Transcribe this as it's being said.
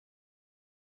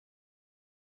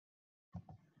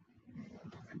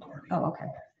Oh, okay.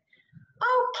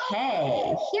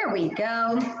 Okay, here we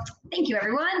go. Thank you,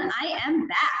 everyone. I am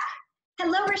back.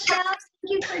 Hello, Rochelle. Thank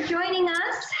you for joining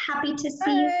us. Happy to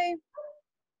see you.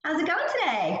 How's it going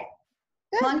today?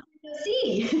 Good. Long time no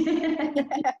see.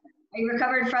 Are you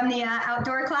recovered from the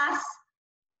outdoor class?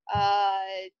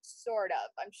 Sort of.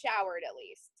 I'm showered at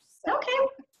least. So. Okay,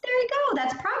 there you go.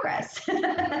 That's progress.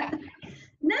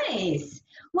 Nice.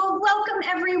 Well, welcome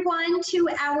everyone to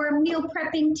our meal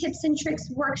prepping tips and tricks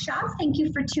workshop. Thank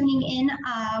you for tuning in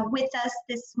with us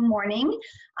this morning.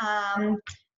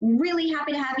 Really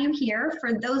happy to have you here.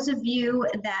 For those of you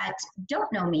that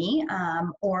don't know me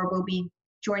or will be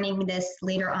joining this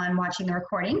later on watching the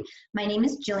recording, my name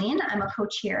is Jillian. I'm a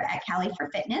coach here at Cali for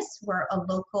Fitness. We're a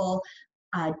local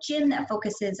gym that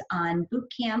focuses on boot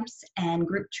camps and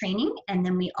group training, and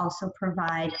then we also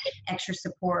provide extra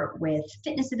support with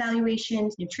fitness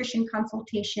evaluations, nutrition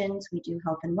consultations. We do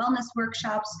health and wellness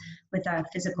workshops with a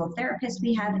physical therapist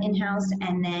we have in-house,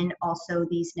 and then also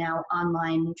these now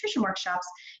online nutrition workshops,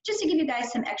 just to give you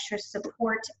guys some extra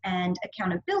support and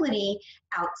accountability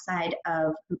outside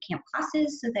of boot camp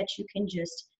classes so that you can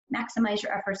just maximize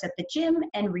your efforts at the gym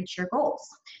and reach your goals.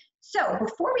 So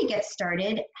before we get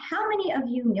started, how many of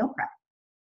you meal prep?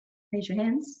 Raise your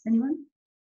hands, anyone?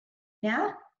 Yeah,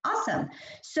 awesome.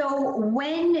 So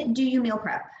when do you meal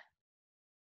prep?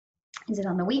 Is it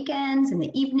on the weekends, in the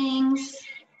evenings?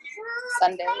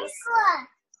 Sundays.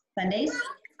 Sundays?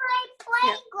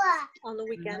 Yeah. On the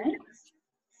weekend. Right.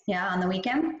 Yeah, on the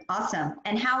weekend? Awesome.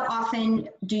 And how often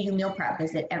do you meal prep?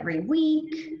 Is it every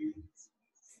week?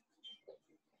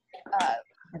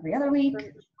 Every other week?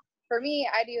 For me,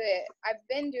 I do it. I've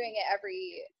been doing it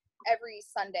every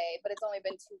Sunday, but it's only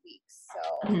been 2 weeks, so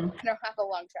I don't have a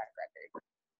long track record.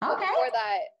 Okay. But before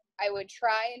that, I would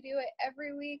try and do it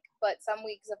every week, but some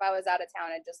weeks if I was out of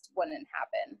town, it just wouldn't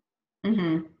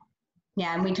happen.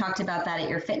 Yeah, and we talked about that at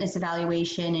your fitness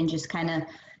evaluation and just kind of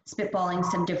spitballing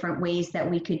some different ways that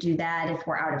we could do that if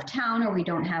we're out of town or we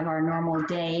don't have our normal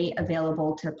day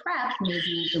available to prep,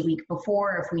 maybe the week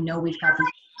before if we know we've got this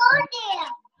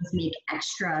make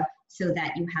extra so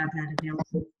that you have that available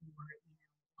for 1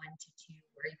 to 2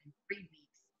 or even 3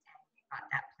 weeks and you've got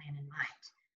that plan in mind.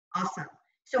 Awesome.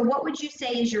 So what would you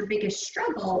say is your biggest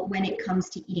struggle when it comes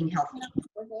to eating healthy?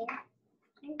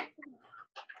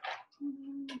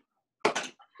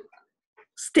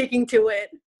 Sticking to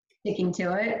it. Sticking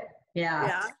to it?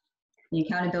 Yeah. The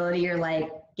accountability, you're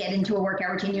like, get into a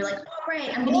workout routine, you're like, all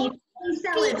right, I'm going to eat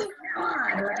salads. Come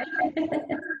on, right?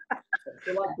 I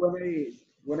feel like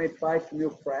when I tried to meal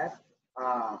prep,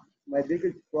 my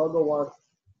biggest struggle was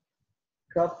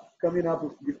coming up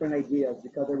with different ideas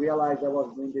because I realized I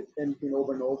was doing the same thing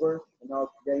over and over, and I was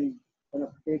getting kind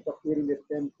of sick of eating the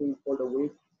same thing for the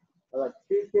week. I like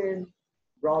chicken,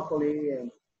 broccoli,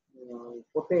 and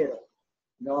potato.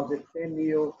 And that was the same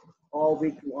meal all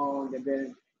week long, and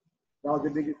then that was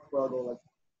the biggest struggle, like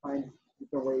find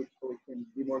different ways so we can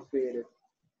be more creative.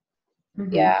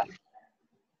 Yeah.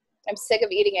 I'm sick of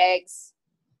eating eggs.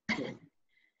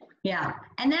 Yeah,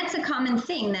 and that's a common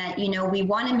thing that, we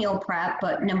want to meal prep,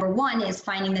 but number one is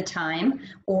finding the time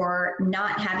or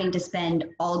not having to spend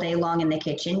all day long in the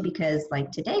kitchen because like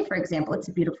today, for example, it's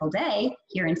a beautiful day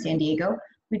here in San Diego.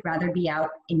 We'd rather be out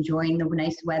enjoying the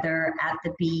nice weather at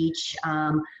the beach,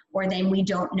 or then we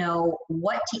don't know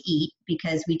what to eat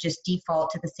because we just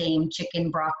default to the same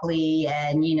chicken, broccoli,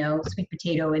 and, sweet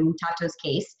potato in Tato's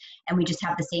case. And we just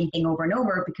have the same thing over and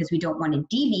over because we don't want to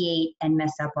deviate and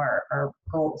mess up our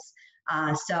goals.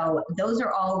 So those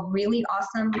are all really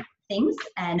awesome things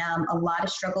and a lot of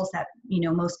struggles that,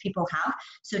 most people have.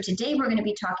 So today we're going to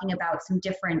be talking about some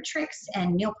different tricks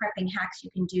and meal prepping hacks you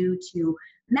can do to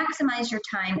maximize your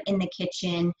time in the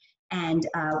kitchen and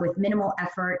with minimal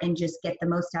effort and just get the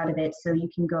most out of it so you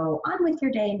can go on with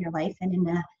your day and your life and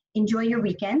enjoy your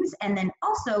weekends and then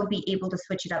also be able to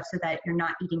switch it up so that you're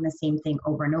not eating the same thing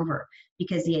over and over.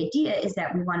 Because the idea is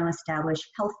that we want to establish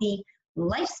healthy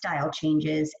lifestyle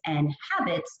changes and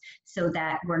habits so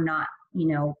that we're not,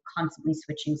 constantly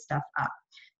switching stuff up.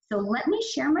 So let me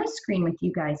share my screen with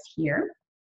you guys here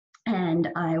and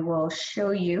I will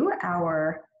show you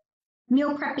our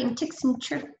meal prepping tips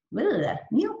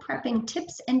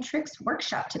and tricks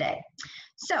workshop today.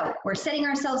 So we're setting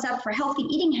ourselves up for healthy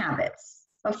eating habits.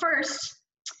 But first,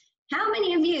 how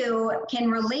many of you can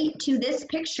relate to this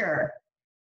picture?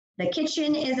 The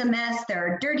kitchen is a mess. There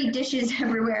are dirty dishes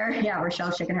everywhere. Yeah,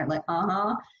 Rochelle's shaking her head like,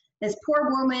 This poor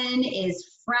woman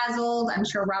is frazzled. I'm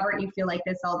sure, Robert, you feel like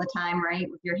this all the time, right?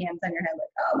 With your hands on your head like,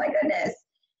 oh my goodness.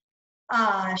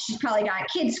 She's probably got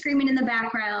kids screaming in the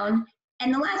background.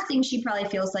 And the last thing she probably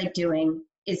feels like doing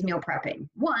is meal prepping.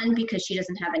 One, because she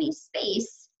doesn't have any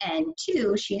space. And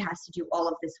 2, she has to do all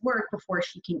of this work before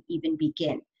she can even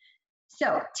begin.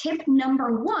 So tip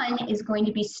number 1 is going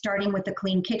to be starting with a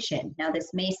clean kitchen. Now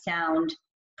this may sound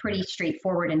pretty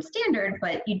straightforward and standard,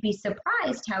 but you'd be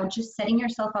surprised how just setting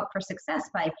yourself up for success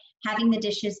by having the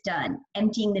dishes done,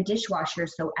 emptying the dishwasher,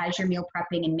 so as you're meal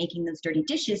prepping and making those dirty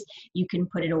dishes, you can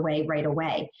put it away right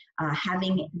away.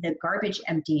 Having the garbage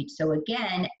emptied, so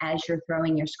again, as you're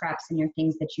throwing your scraps and your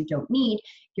things that you don't need,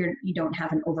 you don't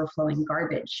have an overflowing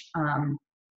garbage.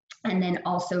 And then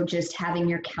also just having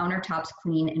your countertops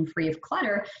clean and free of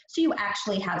clutter so you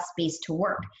actually have space to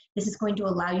work. This is going to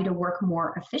allow you to work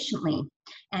more efficiently.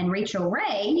 And Rachel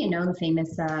Ray, you know, the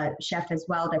famous chef as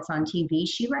well that's on TV,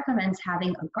 she recommends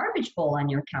having a garbage bowl on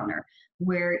your counter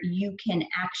where you can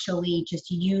actually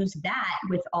just use that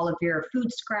with all of your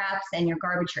food scraps and your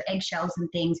garbage, your eggshells and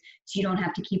things, so you don't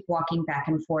have to keep walking back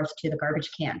and forth to the garbage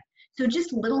can. So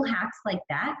just little hacks like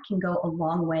that can go a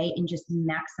long way in just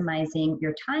maximizing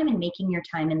your time and making your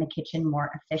time in the kitchen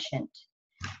more efficient.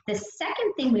 The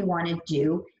second thing we want to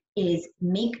do is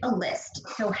make a list.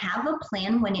 So have a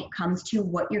plan when it comes to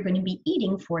what you're going to be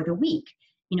eating for the week.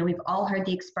 You know, we've all heard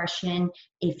the expression,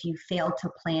 if you fail to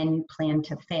plan, you plan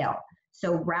to fail.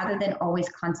 So rather than always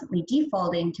constantly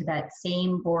defaulting to that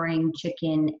same boring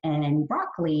chicken and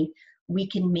broccoli, we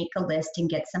can make a list and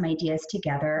get some ideas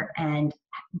together and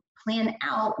plan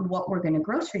out what we're going to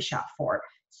grocery shop for.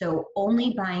 So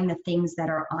only buying the things that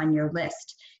are on your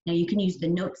list. Now you can use the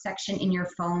notes section in your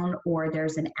phone, or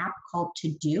there's an app called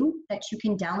To Do that you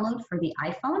can download for the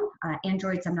iPhone.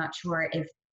 Androids, I'm not sure if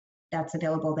that's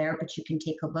available there, but you can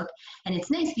take a look. And it's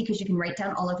nice because you can write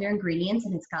down all of your ingredients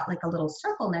and it's got like a little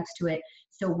circle next to it.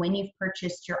 So when you've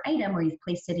purchased your item or you've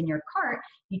placed it in your cart,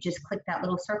 you just click that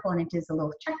little circle and it does a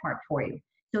little check mark for you.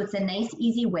 So it's a nice,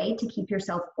 easy way to keep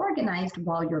yourself organized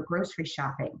while you're grocery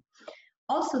shopping.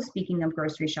 Also, speaking of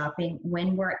grocery shopping,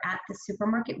 when we're at the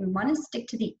supermarket, we want to stick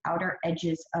to the outer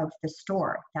edges of the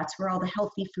store. That's where all the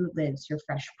healthy food lives, your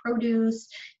fresh produce,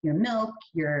 your milk,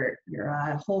 your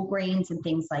whole grains and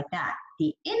things like that.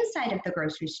 The inside of the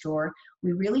grocery store,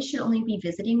 we really should only be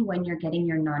visiting when you're getting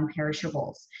your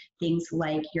non-perishables. Things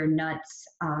like your nuts,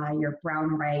 your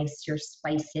brown rice, your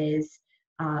spices,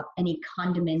 any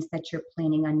condiments that you're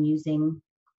planning on using,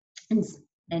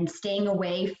 and staying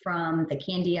away from the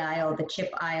candy aisle, the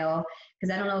chip aisle,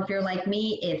 because I don't know if you're like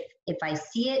me, if I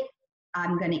see it,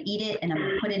 I'm going to eat it and I'm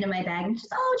going to put it in my bag and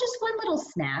just one little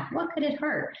snack, what could it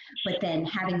hurt? But then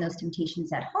having those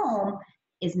temptations at home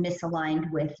is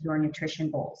misaligned with your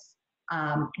nutrition goals.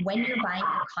 When you're buying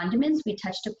condiments, we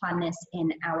touched upon this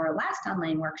in our last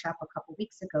online workshop a couple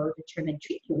weeks ago, the Trim and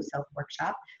Treat Yourself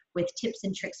workshop, with tips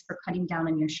and tricks for cutting down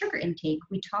on your sugar intake.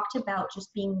 We talked about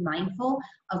just being mindful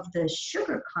of the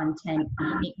sugar content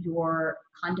in your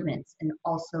condiments and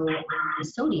also the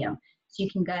sodium. So you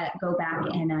can go back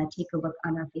and take a look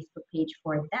on our Facebook page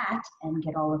for that and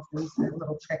get all of those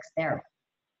little tricks there.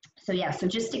 So yeah, so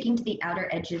just sticking to the outer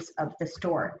edges of the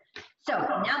store. So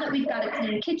now that we've got a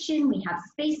clean kitchen, we have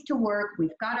space to work,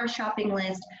 we've got our shopping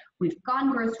list, we've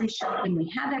gone grocery shopping, we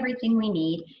have everything we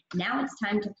need. Now it's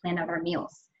time to plan out our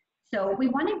meals. So we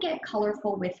want to get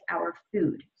colorful with our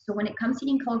food. So when it comes to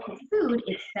eating colorful food,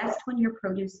 it's best when your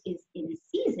produce is in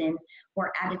season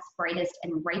or at its brightest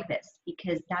and ripest,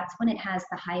 because that's when it has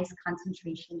the highest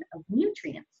concentration of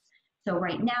nutrients. So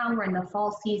right now we're in the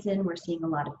fall season, we're seeing a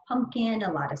lot of pumpkin,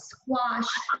 a lot of squash,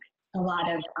 a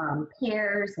lot of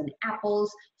pears and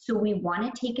apples. So we want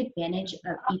to take advantage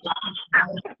of each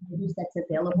produce that's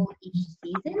available each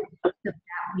season so that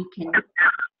we can,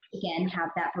 again, have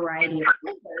that variety of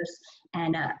flavors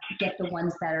and get the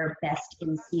ones that are best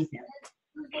in season.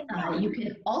 You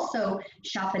can also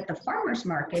shop at the farmers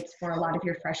markets for a lot of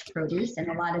your fresh produce, and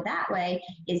a lot of that way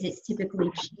is it's typically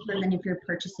cheaper than if you're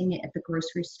purchasing it at the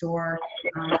grocery store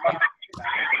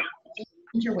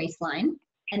your waistline.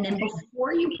 And then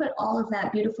before you put all of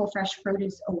that beautiful fresh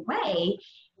produce away,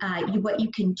 what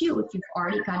you can do if you've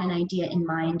already got an idea in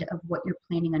mind of what you're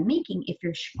planning on making, if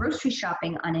you're grocery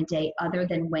shopping on a day other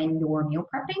than when you're meal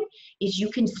prepping, is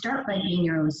you can start by being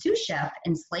your own sous chef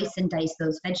and slice and dice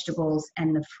those vegetables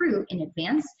and the fruit in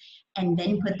advance, and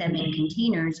then put them in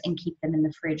containers and keep them in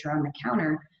the fridge or on the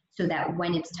counter, so that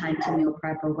when it's time to meal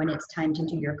prep or when it's time to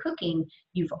do your cooking,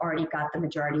 you've already got the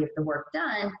majority of the work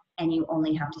done and you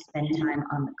only have to spend time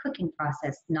on the cooking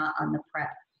process, not on the prep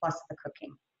plus the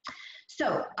cooking.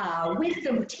 So with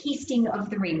the tasting of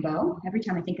the rainbow, every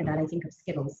time I think of that, I think of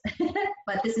Skittles,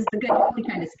 but this is the good, healthy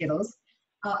kind of Skittles.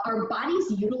 Our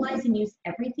bodies utilize and use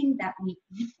everything that we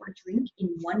eat or drink in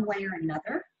one way or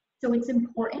another. So it's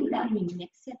important that we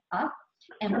mix it up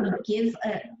and we give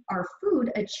our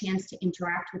food a chance to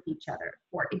interact with each other.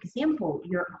 For example,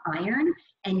 your iron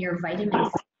and your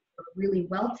vitamins work really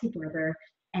well together,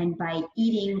 and by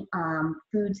eating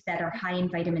foods that are high in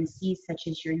vitamin C, such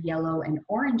as your yellow and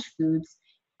orange foods,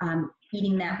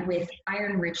 eating that with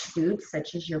iron-rich foods,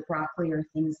 such as your broccoli or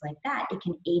things like that, it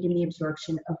can aid in the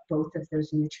absorption of both of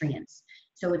those nutrients.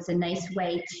 So it's a nice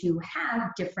way to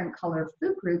have different colored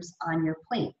food groups on your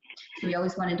plate. So we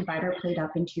always want to divide our plate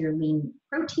up into your lean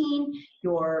protein,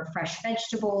 your fresh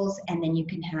vegetables, and then you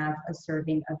can have a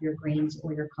serving of your grains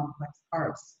or your complex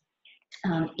carbs.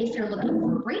 If you're looking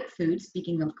for great foods,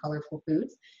 speaking of colorful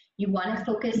foods, you want to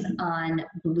focus on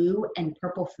blue and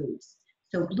purple foods.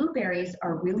 So blueberries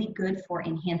are really good for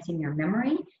enhancing your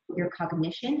memory, your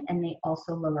cognition, and they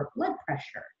also lower blood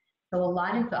pressure. So a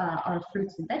lot of our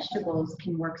fruits and vegetables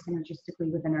can work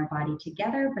synergistically within our body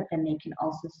together, but then they can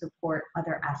also support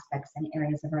other aspects and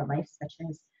areas of our life, such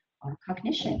as our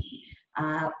cognition.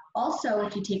 Also,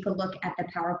 if you take a look at the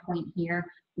PowerPoint here,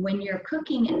 when you're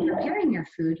cooking and preparing your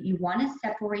food, you want to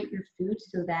separate your food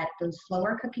so that those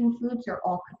slower cooking foods are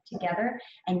all cooked together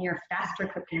and your faster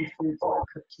cooking foods are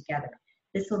cooked together.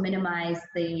 This will minimize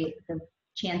the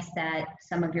chance that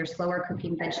some of your slower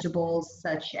cooking vegetables,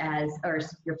 such as, or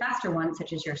your faster ones,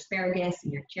 such as your asparagus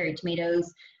and your cherry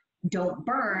tomatoes, don't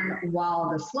burn, while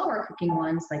the slower cooking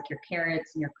ones, like your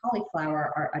carrots and your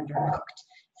cauliflower, are undercooked.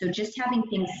 So just having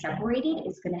things separated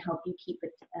is going to help you keep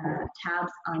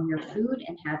tabs on your food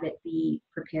and have it be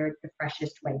prepared the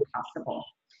freshest way possible.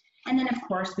 And then, of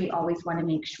course, we always want to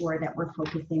make sure that we're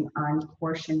focusing on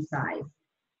portion size.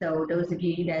 So those of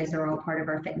you guys are all part of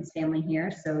our fitness family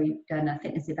here. So you've done a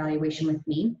fitness evaluation with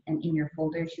me, and in your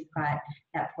folders, you've got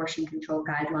that portion control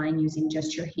guideline using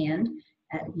just your hand.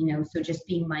 So just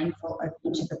being mindful of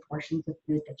each of the portions of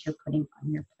food that you're putting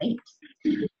on your plate.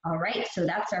 All right, so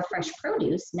that's our fresh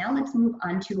produce. Now let's move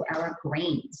on to our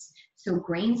grains. So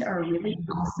grains are a really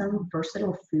awesome,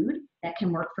 versatile food that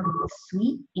can work for both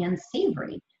sweet and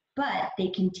savory, but they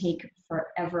can take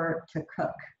forever to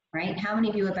cook, right? How many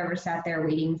of you have ever sat there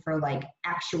waiting for like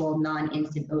actual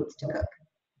non-instant oats to cook?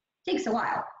 It takes a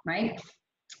while, right?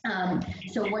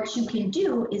 So what you can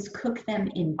do is cook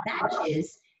them in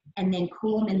batches and then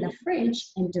cool them in the fridge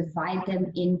and divide them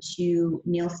into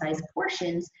meal-sized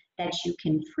portions that you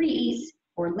can freeze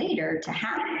for later to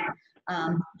have.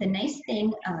 The nice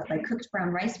thing, like cooked brown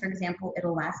rice, for example,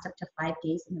 it'll last up to 5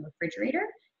 days in the refrigerator,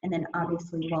 and then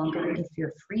obviously longer if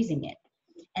you're freezing it.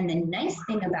 And the nice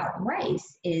thing about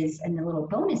rice is, and the little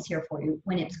bonus here for you,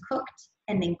 when it's cooked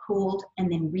and then cooled and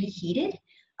then reheated,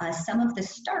 some of the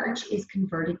starch is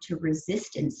converted to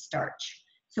resistant starch.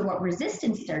 So what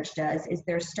resistant starch does is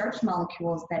there's starch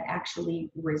molecules that actually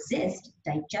resist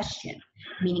digestion,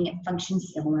 meaning it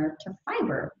functions similar to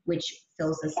fiber, which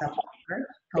fills us up longer,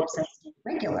 helps us stay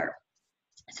regular.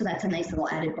 So that's a nice little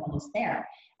added bonus there.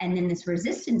 And then this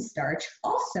resistant starch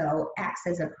also acts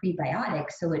as a prebiotic,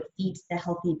 so it feeds the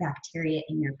healthy bacteria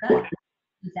in your gut.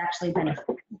 It's actually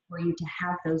beneficial for you to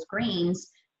have those grains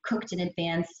cooked in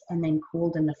advance and then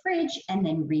cooled in the fridge and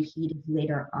then reheated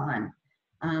later on.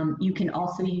 You can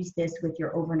also use this with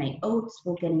your overnight oats.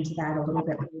 We'll get into that a little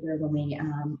bit later when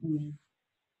we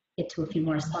get to a few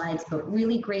more slides, but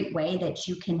really great way that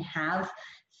you can have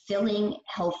filling,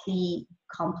 healthy,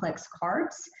 complex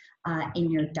carbs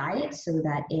in your diet so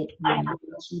that it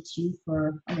keeps you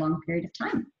for a long period of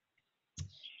time.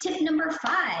 Tip number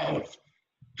 5.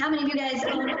 How many of you guys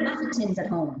own muffin tins at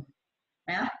home?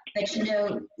 Yeah, but you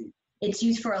know, it's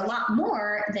used for a lot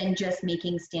more than just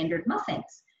making standard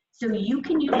muffins. So you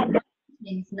can use muffin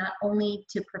tins not only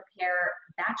to prepare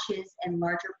batches and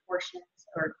larger portions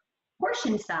or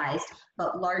portion sized,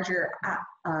 but larger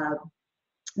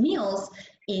meals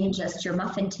in just your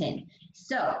muffin tin.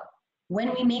 So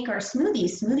when we make our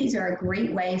smoothies, smoothies are a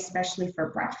great way, especially for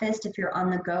breakfast. If you're on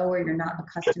the go or you're not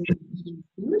accustomed to eating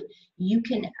food, you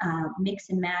can mix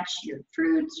and match your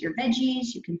fruits, your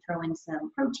veggies. You can throw in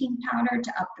some protein powder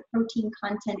to up the protein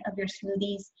content of your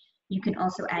smoothies. You can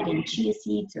also add in chia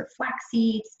seeds or flax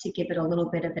seeds to give it a little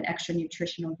bit of an extra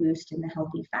nutritional boost in the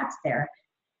healthy fats there.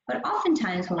 But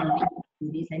oftentimes when we're making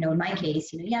smoothies, I know in my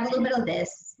case, you have a little bit of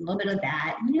this, a little bit of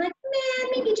that, and you're like, man,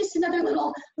 maybe just another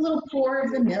little pour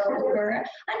of the milk or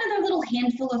another little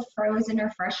handful of frozen or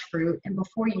fresh fruit, and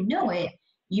before you know it,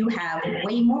 you have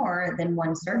way more than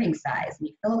one serving size. And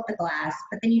you fill up the glass,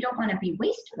 but then you don't want to be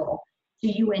wasteful, so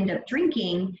you end up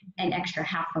drinking an extra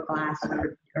half a glass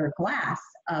or glass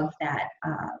of that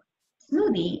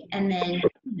smoothie, and then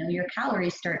your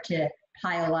calories start to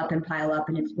pile up,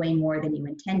 and it's way more than you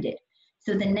intended.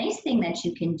 So the nice thing that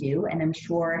you can do, and I'm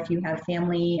sure if you have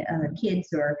family, kids,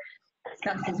 or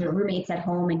spouses or roommates at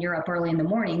home and you're up early in the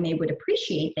morning, they would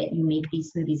appreciate that you make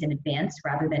these smoothies in advance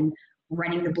rather than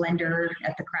running the blender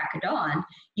at the crack of dawn.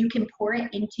 You can pour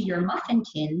it into your muffin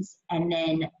tins, and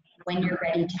then when you're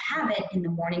ready to have it in the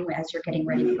morning as you're getting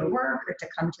ready for work or to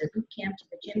come to boot camp, to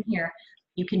the gym here,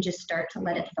 you can just start to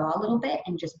let it thaw a little bit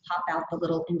and just pop out the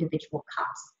little individual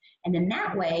cups. And then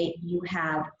that way you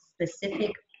have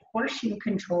specific portion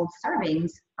controlled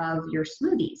servings of your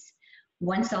smoothies.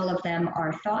 Once all of them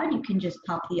are thawed, you can just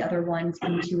pop the other ones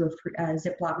into a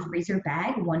Ziploc freezer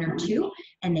bag, 1 or 2,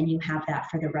 and then you have that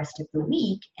for the rest of the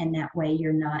week. And that way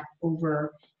you're not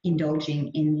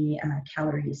overindulging in the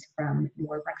calories from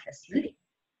your breakfast smoothie.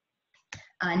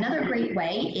 Another great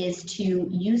way is to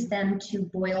use them to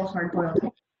boil hard-boiled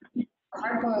eggs.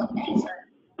 Hard-boiled eggs are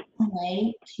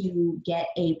way to get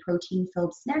a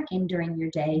protein-filled snack in during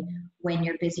your day when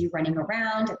you're busy running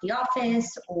around at the office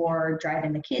or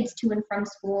driving the kids to and from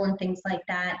school and things like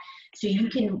that. So you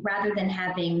can, rather than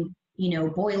having,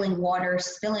 boiling water,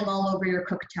 spilling all over your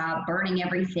cooktop, burning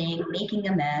everything, making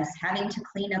a mess, having to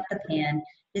clean up the pan,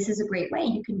 this is a great way.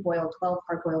 You can boil 12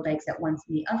 hard-boiled eggs at once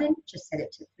in the oven, just set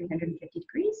it to 350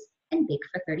 degrees and bake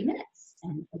for 30 minutes,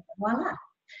 and voila.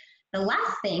 The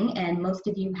last thing, and most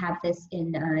of you have this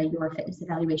in your fitness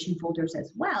evaluation folders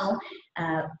as well,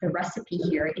 the recipe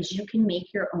here is you can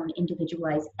make your own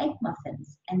individualized egg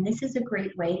muffins. And this is a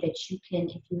great way that you can,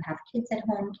 if you have kids at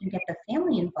home, can get the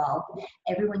family involved.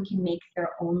 Everyone can make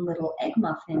their own little egg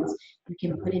muffins. You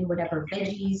can put in whatever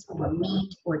veggies or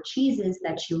meat or cheeses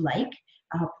that you like,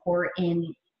 pour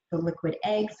in the liquid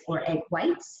eggs or egg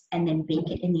whites, and then bake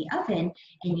it in the oven,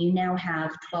 and you now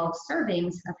have 12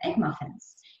 servings of egg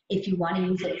muffins. If you want to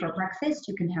use it for breakfast,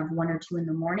 you can have 1 or 2 in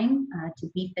the morning. To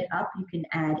beef it up, you can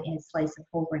add a slice of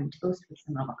whole grain toast with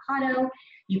some avocado.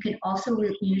 You can also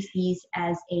use these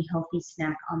as a healthy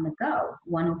snack on the go.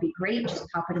 One will be great, just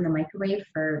pop it in the microwave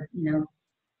for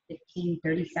 15,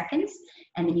 30 seconds,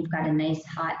 and then you've got a nice,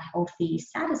 hot, healthy,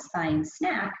 satisfying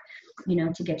snack,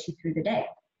 to get you through the day.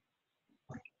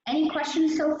 Any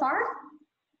questions so far?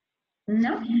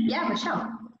 No? Yeah, Michelle.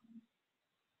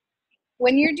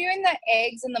 When you're doing the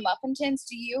eggs in the muffin tins,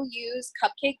 do you use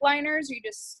cupcake liners or you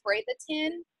just spray the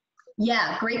tin?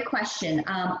 Yeah, great question.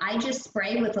 I just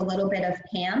spray with a little bit of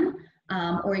Pam,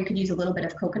 or you could use a little bit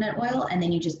of coconut oil, and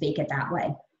then you just bake it that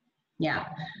way. Yeah,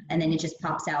 and then it just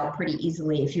pops out pretty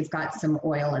easily if you've got some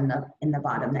oil in the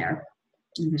bottom there.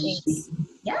 Thanks.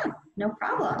 Yeah, no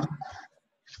problem.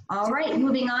 All right,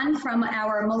 moving on from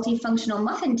our multifunctional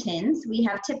muffin tins, we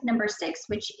have tip number 6,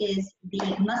 which is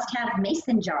the must-have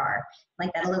mason jar.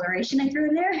 Like that alliteration I threw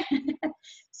in there?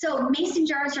 So mason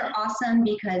jars are awesome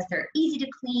because they're easy to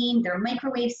clean, they're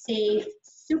microwave safe,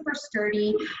 super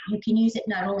sturdy. You can use it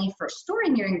not only for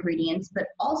storing your ingredients, but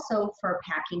also for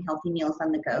packing healthy meals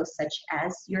on the go, such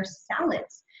as your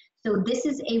salads. So this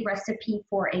is a recipe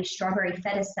for a strawberry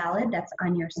feta salad that's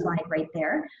on your slide right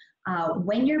there.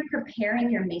 When you're preparing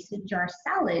your mason jar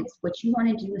salads, what you want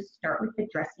to do is start with the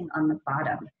dressing on the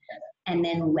bottom and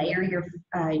then layer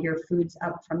your foods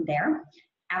up from there.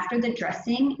 After the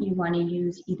dressing, you want to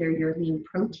use either your lean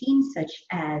protein, such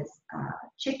as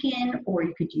chicken, or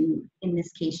you could do, in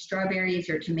this case, strawberries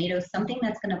or tomatoes, something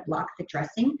that's going to block the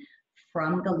dressing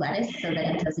from the lettuce so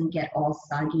that it doesn't get all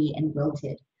soggy and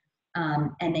wilted.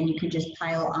 And then you can just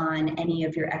pile on any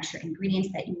of your extra ingredients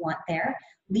that you want there.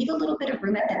 Leave a little bit of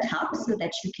room at the top so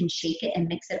that you can shake it and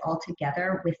mix it all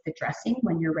together with the dressing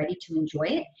when you're ready to enjoy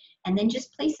it. And then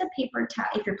just place a paper towel,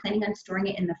 if you're planning on storing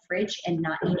it in the fridge and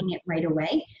not eating it right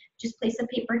away, just place a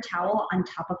paper towel on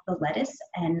top of the lettuce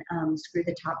and screw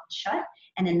the top shut.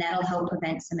 And then that'll help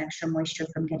prevent some extra moisture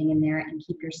from getting in there and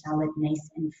keep your salad nice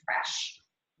and fresh.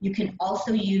 You can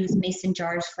also use mason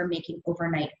jars for making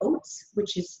overnight oats,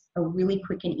 which is a really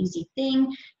quick and easy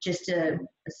thing. Just a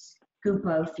scoop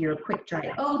of your quick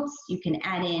dry oats. You can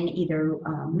add in either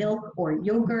milk or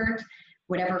yogurt,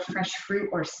 whatever fresh fruit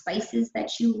or spices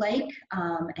that you like.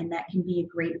 And that can be a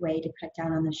great way to cut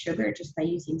down on the sugar just by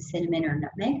using cinnamon or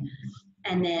nutmeg.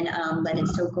 And then let it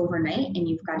soak overnight, and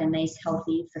you've got a nice,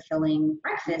 healthy, fulfilling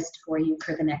breakfast for you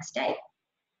for the next day.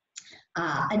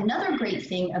 Another great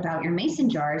thing about your mason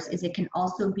jars is it can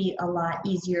also be a lot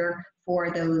easier for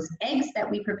those eggs that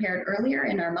we prepared earlier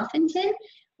in our muffin tin.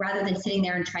 Rather than sitting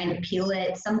there and trying to peel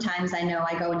it, sometimes I know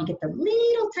I go and you get the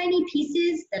little tiny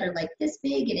pieces that are like this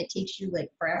big and it takes you like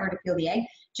forever to peel the egg.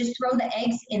 Just throw the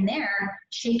eggs in there,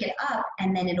 shake it up,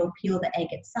 and then it'll peel the egg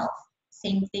itself.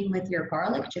 Same thing with your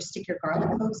garlic. Just stick your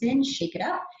garlic cloves in, shake it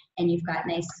up, and you've got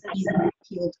nice, easily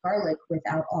peeled garlic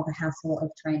without all the hassle of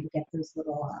trying to get those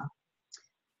little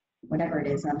whatever it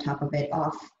is on top of it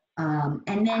off.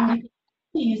 And then you can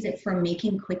use it for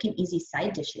making quick and easy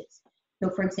side dishes. So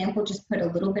for example, just put a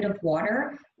little bit of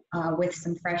water with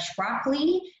some fresh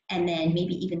broccoli and then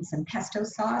maybe even some pesto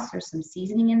sauce or some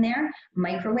seasoning in there,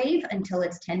 microwave until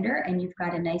it's tender, and you've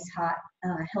got a nice hot,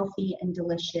 healthy and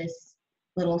delicious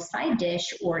little side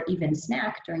dish or even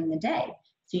snack during the day.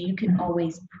 So you can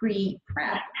always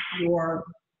pre-prep your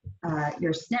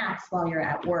snacks while you're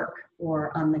at work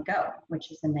or on the go,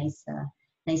 which is a nice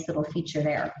little feature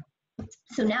there.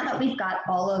 So now that we've got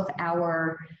all of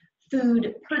our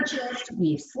food purchased,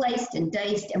 we've sliced and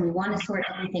diced, and we want to sort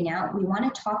everything out, we want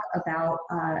to talk about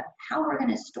how we're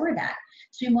going to store that.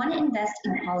 So we want to invest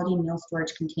in quality meal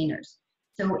storage containers.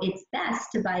 So it's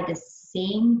best to buy the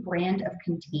same brand of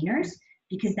containers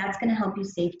because that's going to help you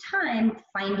save time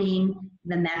finding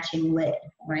the matching lid,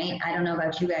 right? I don't know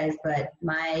about you guys, but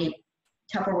my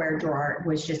Tupperware drawer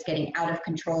was just getting out of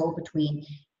control between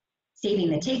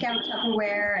saving the takeout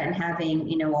Tupperware and having,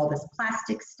 you know, all this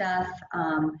plastic stuff.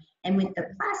 And with the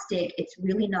plastic, it's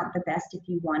really not the best if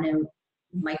you want to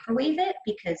microwave it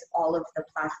because all of the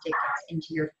plastic gets into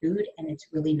your food and it's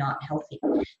really not healthy.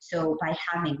 So by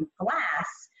having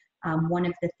glass, one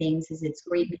of the things is it's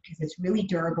great because it's really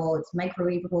durable, it's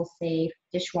microwavable safe,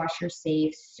 dishwasher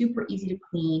safe, super easy to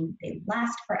clean, they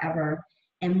last forever.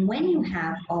 And when you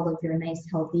have all of your nice,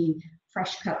 healthy,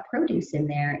 fresh cut produce in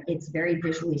there, it's very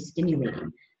visually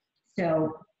stimulating.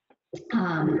 So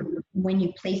when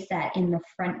you place that in the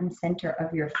front and center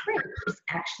of your fridge, it's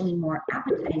actually more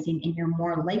appetizing and you're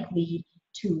more likely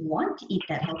to want to eat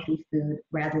that healthy food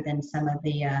rather than some of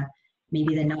the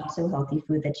maybe the not so healthy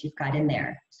food that you've got in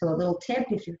there. So a little tip,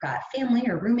 if you've got family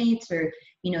or roommates or,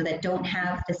 you know, that don't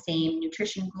have the same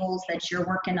nutrition goals that you're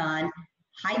working on,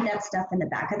 hide that stuff in the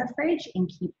back of the fridge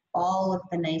and keep all of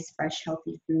the nice, fresh,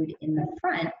 healthy food in the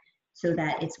front so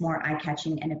that it's more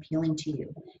eye-catching and appealing to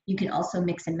you. You can also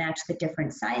mix and match the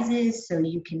different sizes. So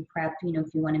you can prep, you know,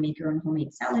 if you want to make your own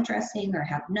homemade salad dressing or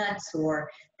have nuts or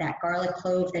that garlic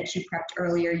clove that you prepped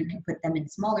earlier, you can put them in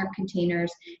smaller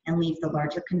containers and leave the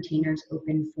larger containers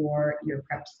open for your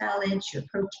prepped salads, your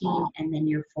protein, and then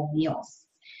your full meals.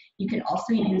 You can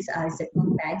also use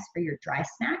Ziploc bags for your dry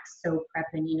snacks. So prep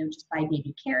and, you know, just buy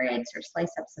baby carrots or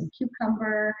slice up some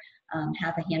cucumber,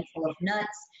 have a handful of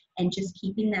nuts, and just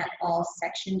keeping that all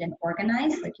sectioned and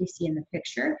organized like you see in the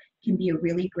picture can be a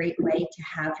really great way to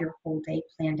have your whole day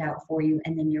planned out for you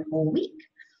and then your whole week.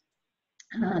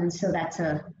 So that's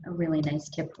a really nice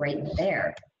tip right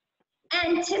there.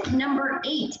 And tip number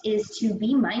 8 is to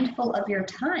be mindful of your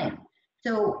time.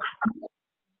 So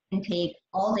can take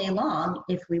all day long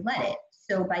if we let it.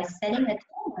 So by setting a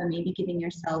timer, maybe giving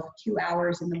yourself 2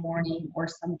 hours in the morning or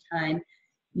sometime,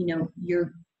 you know,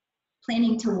 you're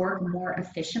planning to work more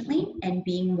efficiently and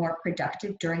being more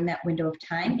productive during that window of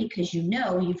time because you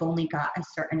know you've only got a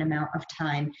certain amount of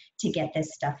time to get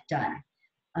this stuff done.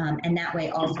 And that way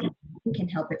also can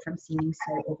help it from seeming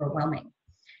so overwhelming.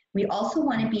 We also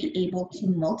want to be able to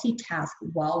multitask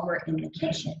while we're in the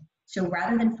kitchen. So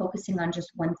rather than focusing on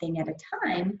just one thing at a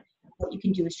time, what you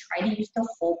can do is try to use the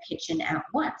whole kitchen at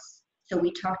once. So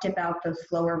we talked about those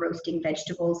slower roasting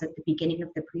vegetables at the beginning of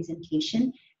the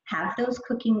presentation. Have those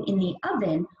cooking in the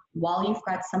oven while you've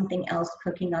got something else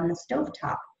cooking on the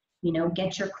stovetop. You know,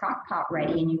 get your crock pot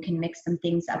ready and you can mix some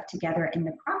things up together in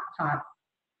the crock pot.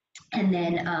 And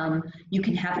then you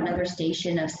can have another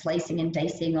station of slicing and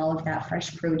dicing all of that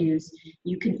fresh produce.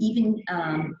 You can even,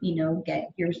 you know, get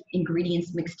your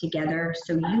ingredients mixed together.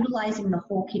 So utilizing the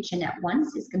whole kitchen at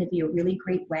once is going to be a really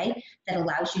great way that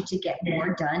allows you to get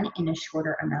more done in a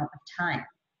shorter amount of time.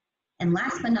 And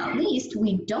last but not least,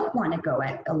 we don't want to go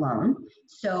it alone.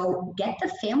 So get the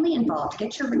family involved,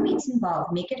 get your roommates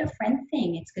involved, make it a friend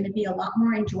thing. It's going to be a lot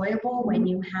more enjoyable when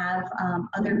you have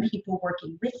other people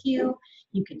working with you.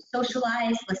 You can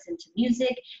socialize, listen to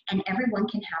music, and everyone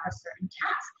can have a certain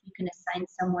task. You can assign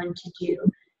someone to do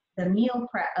the meal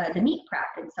prep, the meat prep,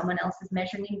 and someone else is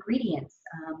measuring ingredients.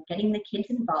 Getting the kids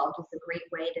involved is a great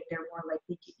way that they're more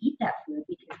likely to eat that food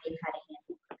because they've had a hand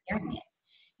in preparing it.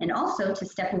 And also to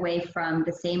step away from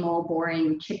the same old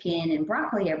boring chicken and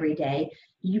broccoli every day,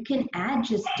 you can add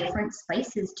just different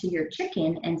spices to your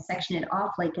chicken and section it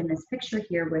off like in this picture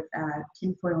here with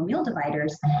tinfoil meal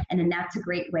dividers. And then that's a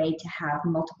great way to have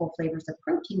multiple flavors of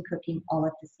protein cooking all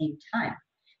at the same time.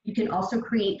 You can also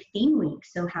create theme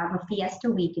weeks. So have a fiesta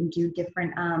week and do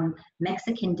different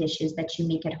Mexican dishes that you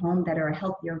make at home that are a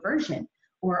healthier version.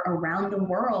 Or around the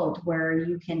world where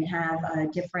you can have a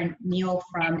different meal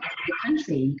from every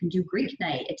country. You can do Greek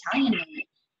night, Italian night,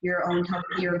 your own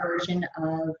healthier version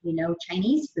of, you know,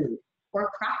 Chinese food, or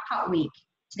crock pot week.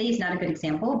 Today's not a good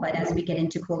example, but as we get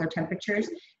into cooler temperatures,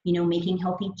 you know, making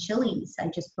healthy chilies. I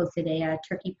just posted a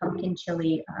turkey pumpkin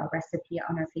chili recipe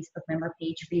on our Facebook member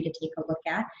page for you to take a look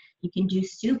at. You can do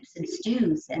soups and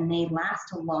stews, and they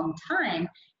last a long time,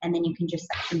 and then you can just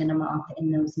section them off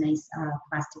in those nice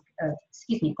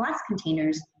glass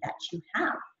containers that you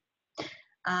have.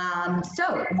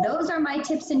 So those are my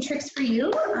tips and tricks for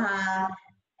you.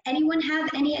 Anyone have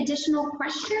any additional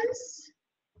questions?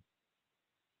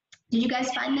 Did you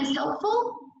guys find this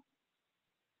helpful?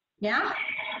 Yeah?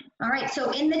 All right,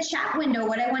 so in the chat window,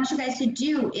 what I want you guys to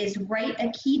do is write a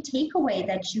key takeaway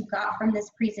that you got from this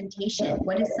presentation.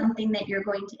 What is something that you're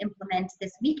going to implement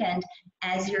this weekend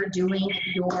as you're doing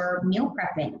your meal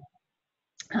prepping?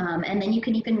 And then you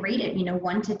can even rate it, you know,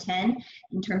 1 to 10,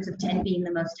 in terms of 10 being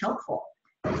the most helpful.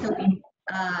 So we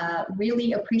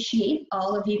really appreciate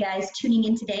all of you guys tuning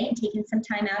in today and taking some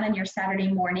time out on your Saturday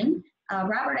morning.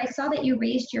 Robert, I saw that you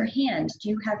raised your hand. Do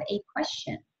you have a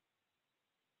question?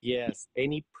 Yes,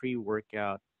 any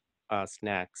pre-workout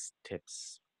snacks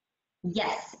tips?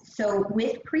 Yes, so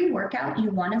with pre-workout,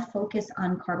 you want to focus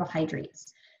on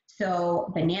carbohydrates.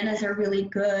 So bananas are really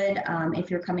good if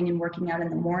you're coming and working out in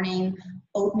the morning.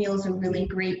 Oatmeal is a really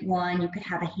great one. You could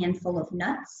have a handful of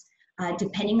nuts.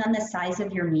 Depending on the size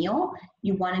of your meal,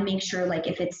 you want to make sure, like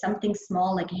if it's something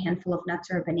small, like a handful of nuts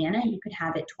or a banana, you could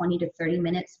have it 20 to 30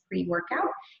 minutes pre-workout.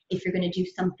 If you're going to do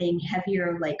something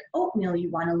heavier like oatmeal, you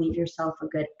want to leave yourself a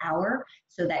good hour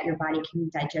so that your body can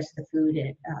digest the food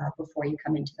before you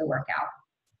come into the workout.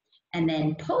 And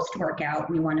then post-workout,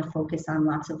 we want to focus on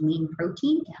lots of lean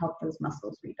protein to help those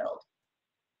muscles rebuild.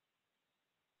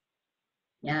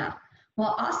 Yeah.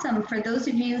 Well, awesome. For those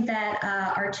of you that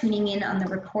are tuning in on the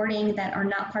recording that are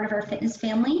not part of our fitness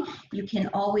family, you can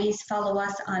always follow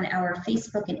us on our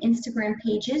Facebook and Instagram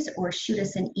pages, or shoot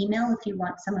us an email if you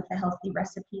want some of the healthy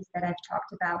recipes that I've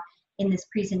talked about in this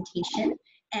presentation.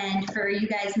 And for you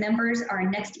guys members, our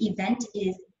next event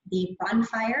is the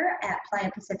bonfire at Playa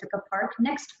Pacifica Park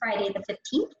next Friday the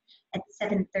 15th at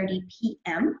 7:30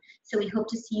 p.m. So we hope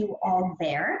to see you all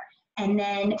there. And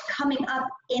then coming up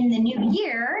in the new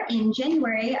year, in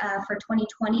January for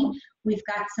 2020, we've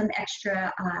got some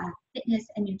extra fitness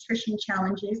and nutrition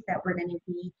challenges that we're going to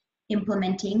be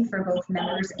implementing for both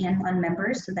members and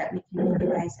non-members, so that we can give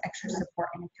you guys extra support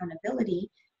and accountability,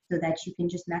 so that you can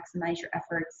just maximize your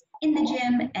efforts in the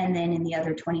gym and then in the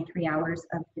other 23 hours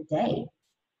of the day.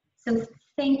 So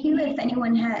thank you.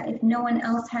 If no one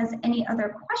else has any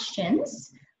other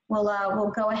questions,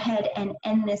 we'll go ahead and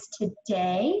end this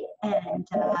today, and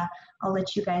I'll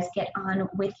let you guys get on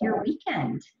with your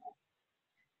weekend.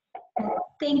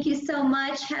 Thank you so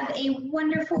much. Have a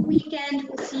wonderful weekend.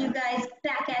 We'll see you guys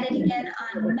back at it again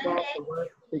on Monday.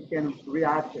 They can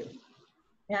react it.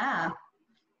 Yeah.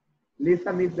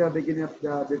 Lisa missed the beginning of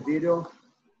the video.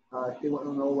 She wants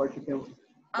to know where she can.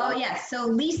 Oh, yes. So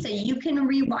Lisa, you can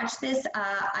rewatch this.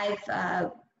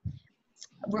 I've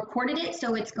recorded it,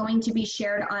 so it's going to be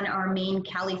shared on our main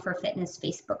Cali for Fitness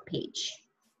Facebook page.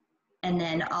 And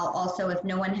then I'll also, if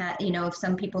no one has, if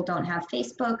some people don't have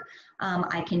Facebook,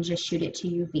 I can just shoot it to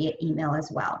you via email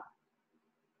as well.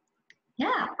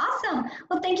 Yeah, awesome.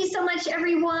 Well, thank you so much,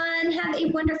 everyone. Have a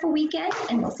wonderful weekend,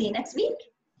 and we'll see you next week.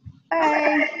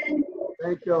 Bye.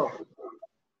 Thank you.